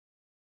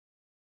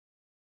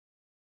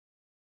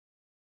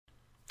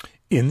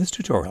In this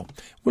tutorial,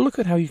 we'll look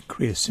at how you can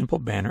create a simple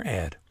banner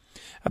ad.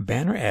 A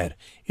banner ad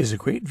is a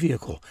great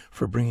vehicle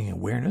for bringing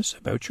awareness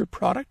about your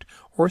product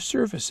or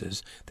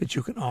services that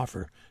you can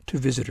offer to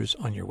visitors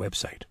on your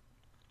website.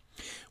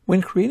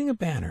 When creating a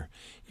banner,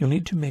 you'll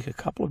need to make a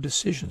couple of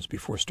decisions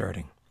before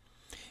starting.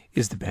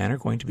 Is the banner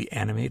going to be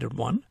animated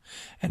one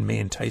and may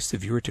entice the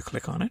viewer to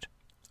click on it,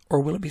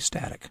 or will it be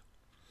static?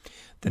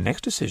 The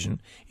next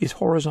decision is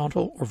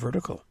horizontal or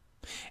vertical,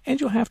 and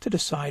you'll have to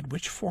decide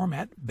which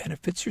format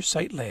benefits your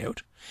site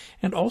layout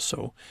and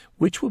also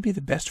which will be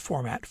the best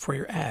format for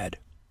your ad.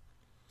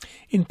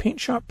 In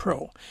PaintShop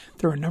Pro,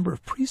 there are a number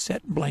of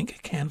preset blank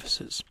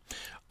canvases.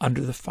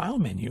 Under the File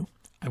menu,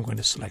 I'm going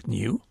to select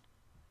New.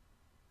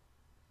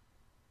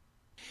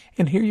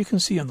 And here you can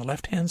see on the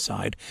left-hand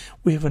side,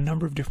 we have a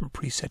number of different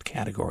preset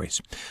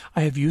categories.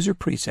 I have user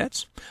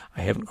presets.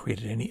 I haven't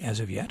created any as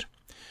of yet.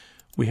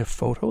 We have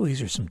photo.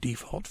 These are some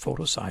default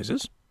photo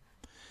sizes.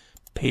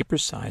 Paper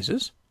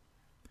sizes.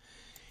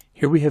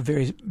 Here we have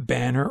various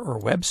banner or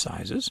web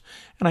sizes,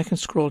 and I can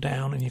scroll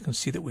down and you can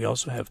see that we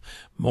also have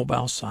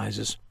mobile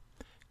sizes,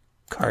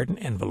 card and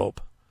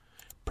envelope,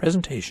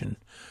 presentation,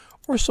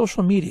 or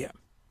social media.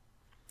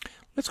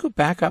 Let's go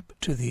back up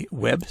to the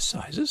web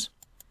sizes,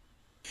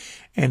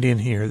 and in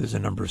here there's a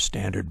number of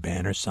standard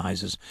banner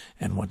sizes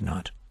and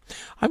whatnot.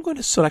 I'm going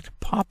to select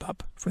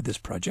pop-up for this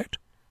project.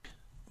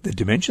 The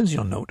dimensions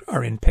you'll note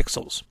are in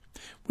pixels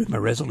with my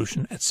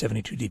resolution at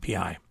 72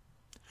 dpi.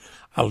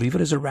 I'll leave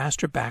it as a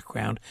raster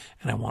background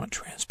and I want it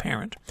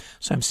transparent,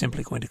 so I'm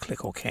simply going to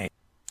click OK.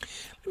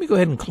 Let me go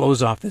ahead and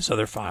close off this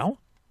other file.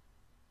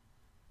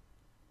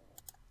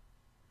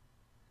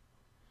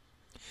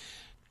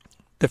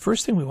 The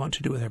first thing we want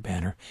to do with our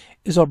banner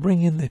is I'll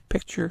bring in the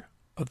picture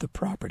of the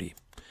property.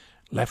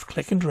 Left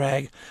click and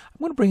drag. I'm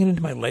going to bring it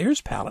into my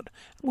layers palette.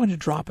 I'm going to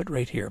drop it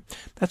right here.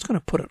 That's going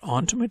to put it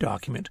onto my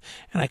document,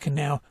 and I can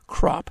now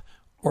crop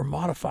or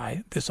modify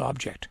this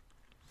object.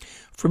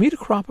 For me to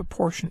crop a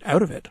portion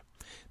out of it,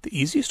 the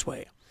easiest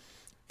way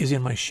is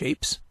in my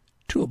Shapes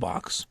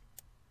toolbox.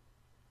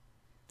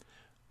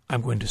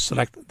 I'm going to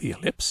select the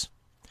ellipse,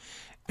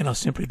 and I'll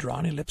simply draw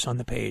an ellipse on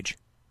the page,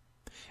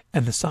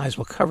 and the size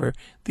will cover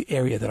the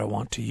area that I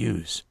want to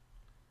use.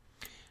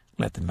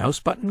 Let the mouse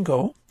button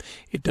go.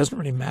 It doesn't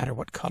really matter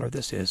what color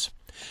this is.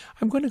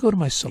 I'm going to go to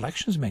my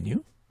Selections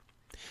menu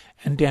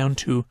and down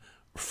to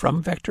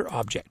From Vector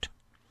Object.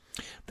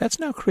 That's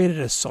now created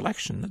a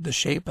selection, the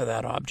shape of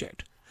that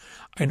object.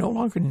 I no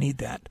longer need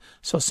that,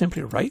 so I'll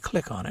simply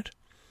right-click on it,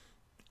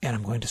 and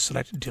I'm going to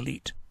select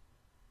Delete.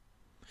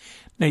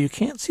 Now you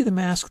can't see the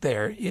mask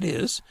there. It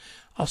is.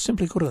 I'll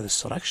simply go to the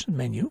Selection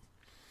menu.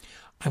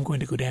 I'm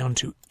going to go down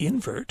to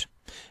Invert,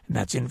 and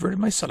that's inverted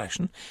my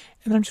selection,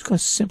 and I'm just going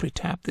to simply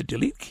tap the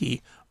Delete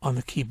key on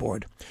the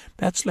keyboard.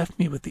 That's left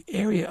me with the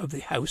area of the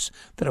house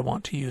that I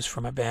want to use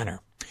for my banner.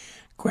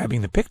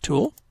 Grabbing the Pick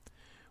tool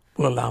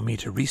will allow me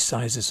to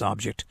resize this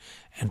object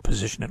and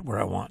position it where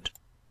I want.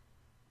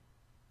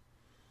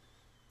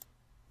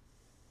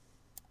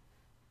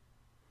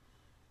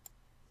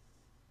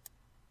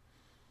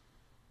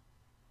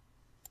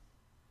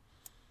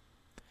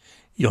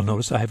 You'll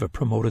notice I have a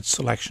promoted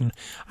selection.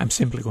 I'm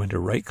simply going to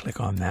right-click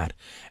on that,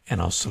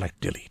 and I'll select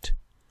Delete.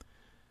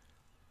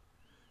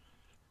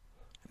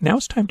 Now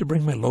it's time to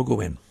bring my logo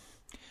in.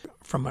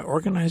 From my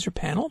Organizer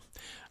panel,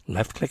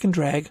 left-click and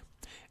drag,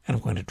 and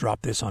I'm going to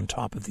drop this on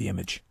top of the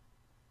image.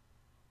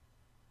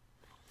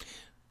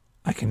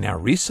 I can now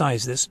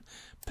resize this,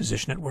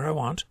 position it where I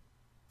want.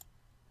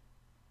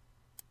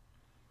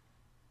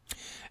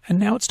 And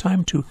now it's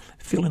time to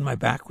fill in my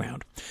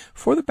background.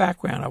 For the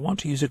background, I want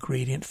to use a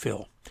gradient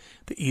fill.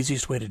 The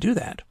easiest way to do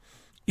that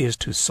is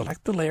to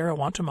select the layer I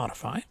want to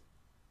modify.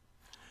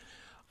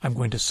 I'm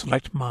going to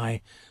select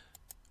my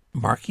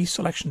Marquee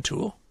Selection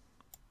tool.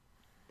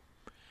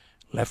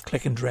 Left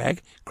click and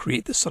drag,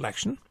 create the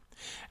selection.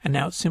 And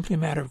now it's simply a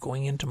matter of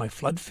going into my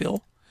Flood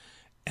Fill,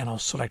 and I'll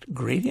select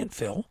Gradient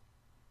Fill.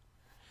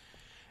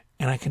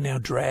 And I can now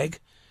drag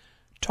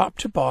top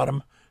to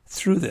bottom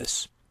through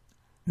this.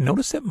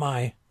 Notice that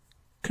my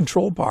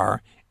control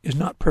bar is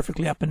not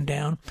perfectly up and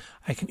down.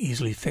 I can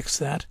easily fix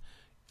that.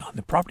 On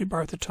the property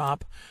bar at the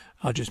top,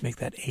 I'll just make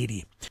that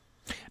 80.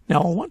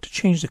 Now I'll want to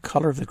change the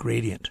color of the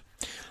gradient.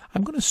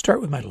 I'm going to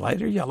start with my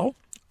lighter yellow.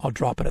 I'll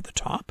drop it at the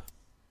top.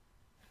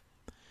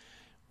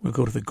 We'll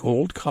go to the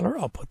gold color.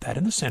 I'll put that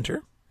in the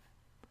center.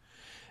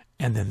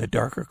 And then the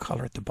darker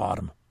color at the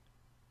bottom.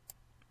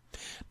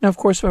 Now, of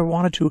course, if I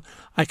wanted to,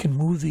 I can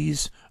move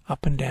these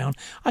up and down.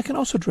 I can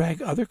also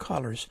drag other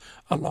colors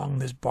along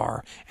this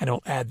bar, and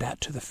I'll add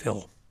that to the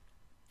fill.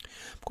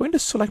 I'm going to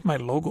select my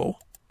logo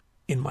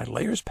in my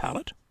Layers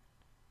palette.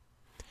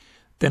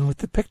 Then with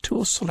the Pick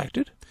tool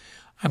selected,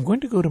 I'm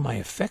going to go to my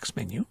Effects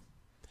menu,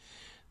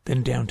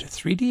 then down to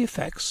 3D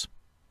Effects,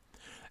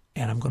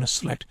 and I'm going to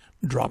select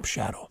Drop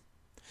Shadow.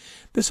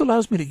 This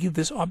allows me to give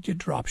this object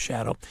drop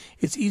shadow.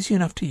 It's easy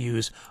enough to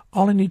use.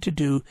 All I need to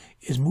do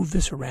is move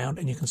this around,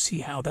 and you can see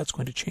how that's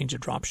going to change the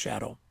drop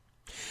shadow.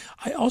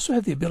 I also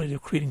have the ability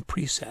of creating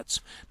presets.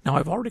 Now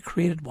I've already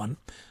created one,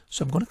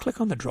 so I'm going to click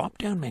on the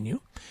drop-down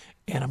menu,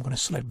 and I'm going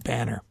to select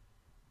banner.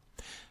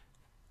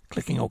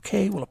 Clicking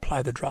OK will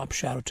apply the drop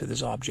shadow to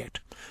this object.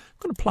 I'm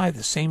going to apply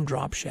the same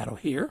drop shadow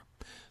here.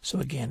 So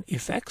again,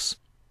 Effects,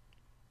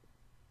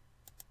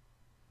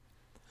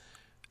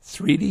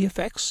 3D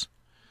Effects,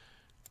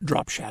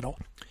 Drop Shadow,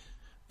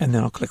 and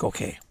then I'll click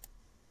OK.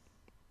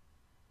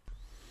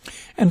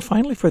 And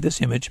finally, for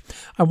this image,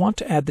 I want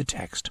to add the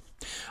text.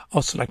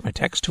 I'll select my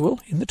text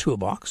tool in the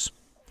toolbox,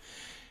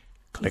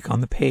 click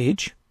on the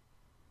page.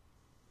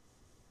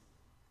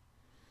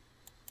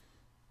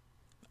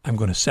 I'm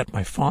going to set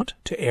my font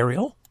to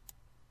Arial.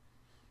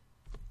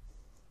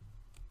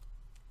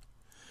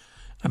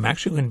 I'm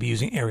actually going to be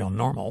using Arial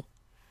Normal.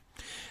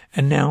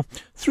 And now,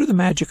 through the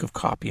magic of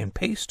copy and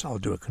paste, I'll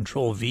do a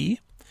Control V,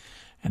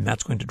 and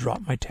that's going to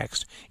drop my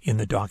text in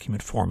the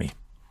document for me.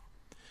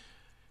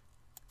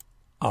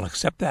 I'll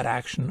accept that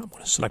action. I'm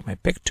going to select my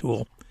Pick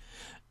tool,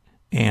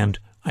 and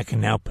I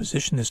can now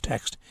position this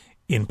text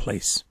in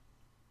place.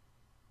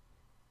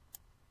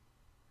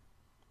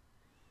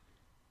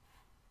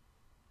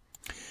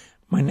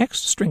 My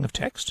next string of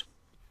text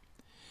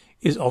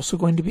is also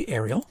going to be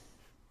Arial.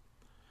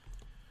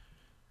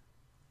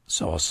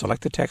 So I'll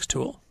select the text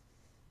tool,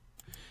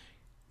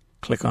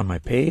 click on my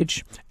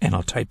page, and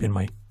I'll type in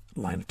my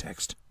line of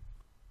text.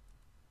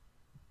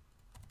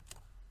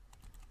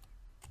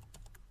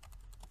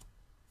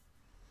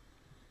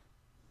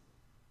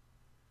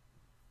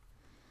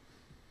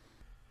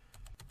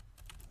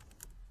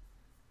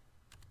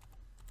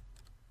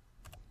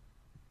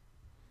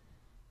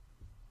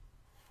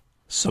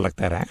 Select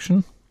that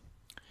action,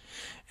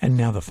 and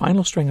now the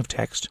final string of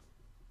text.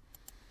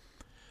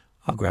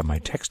 I'll grab my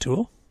text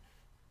tool,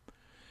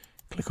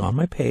 click on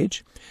my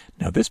page.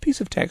 Now this piece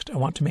of text, I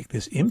want to make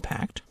this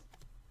impact,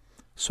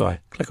 so I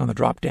click on the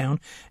drop down,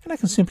 and I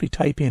can simply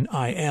type in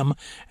IM,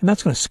 and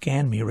that's going to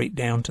scan me right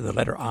down to the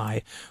letter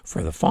I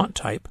for the font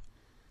type.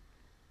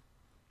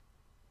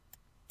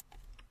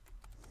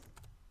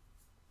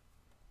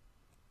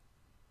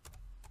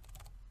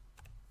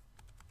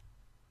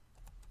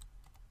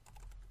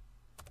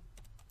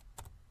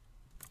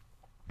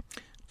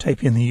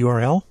 Type in the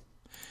URL,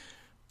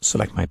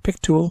 select my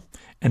Pick tool,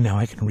 and now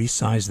I can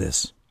resize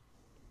this.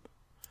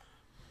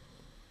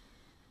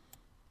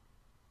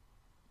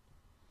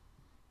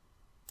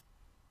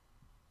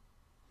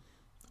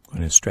 I'm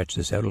going to stretch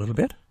this out a little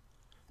bit.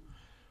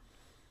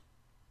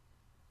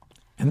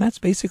 And that's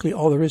basically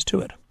all there is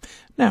to it.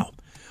 Now,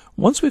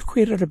 once we've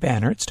created a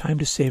banner, it's time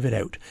to save it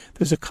out.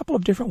 There's a couple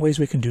of different ways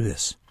we can do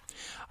this.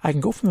 I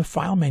can go from the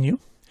File menu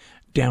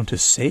down to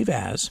Save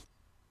As,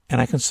 and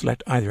I can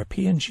select either a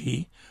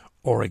PNG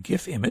or a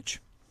GIF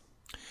image.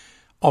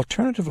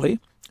 Alternatively,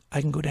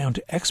 I can go down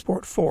to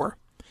Export For,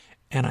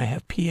 and I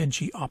have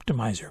PNG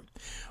Optimizer.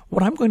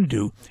 What I'm going to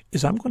do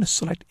is I'm going to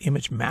select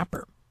Image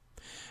Mapper.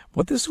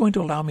 What this is going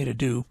to allow me to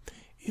do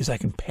is I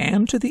can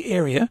pan to the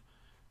area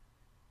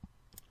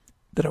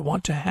that I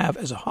want to have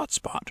as a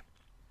hotspot.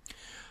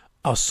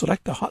 I'll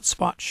select the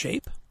hotspot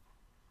shape,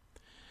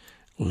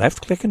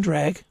 left click and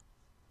drag,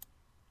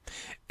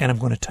 and I'm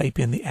going to type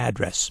in the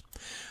address.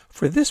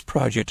 For this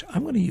project,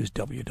 I'm going to use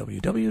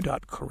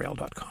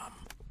www.corel.com.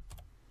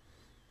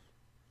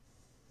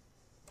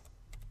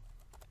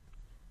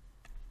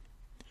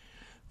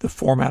 The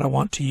format I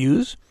want to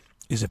use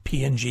is a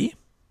PNG,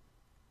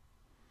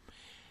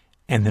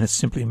 and then it's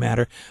simply a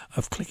matter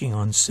of clicking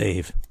on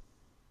Save.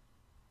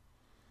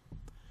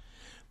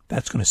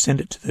 That's going to send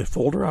it to the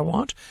folder I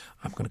want.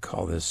 I'm going to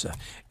call this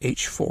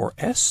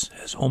H4S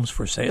as Homes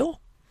for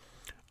Sale.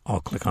 I'll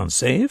click on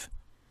Save.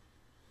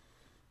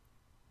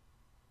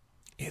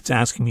 It's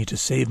asking me to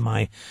save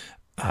my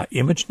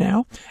image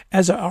now.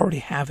 As I already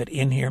have it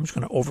in here, I'm just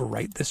going to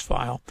overwrite this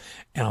file,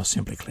 and I'll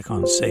simply click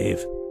on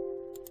Save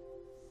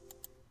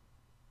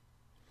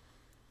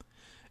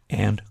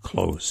and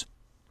Close.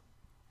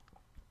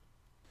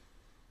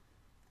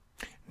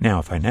 Now,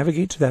 if I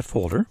navigate to that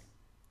folder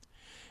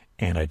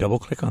and I double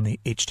click on the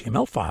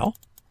HTML file,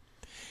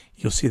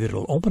 you'll see that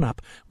it'll open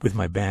up with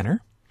my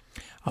banner.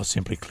 I'll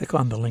simply click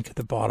on the link at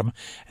the bottom,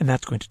 and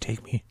that's going to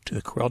take me to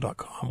the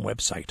Corel.com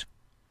website.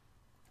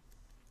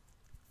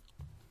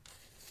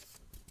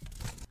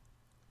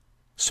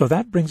 So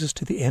that brings us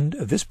to the end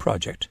of this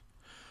project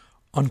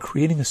on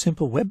creating a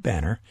simple web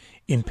banner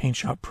in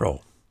PaintShop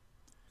Pro.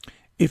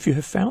 If you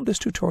have found this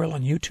tutorial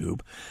on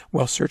YouTube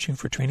while searching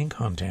for training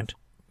content,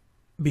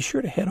 be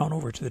sure to head on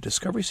over to the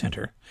Discovery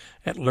Center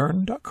at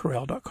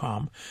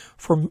learn.corel.com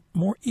for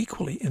more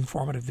equally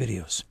informative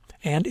videos.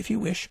 And if you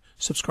wish,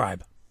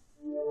 subscribe.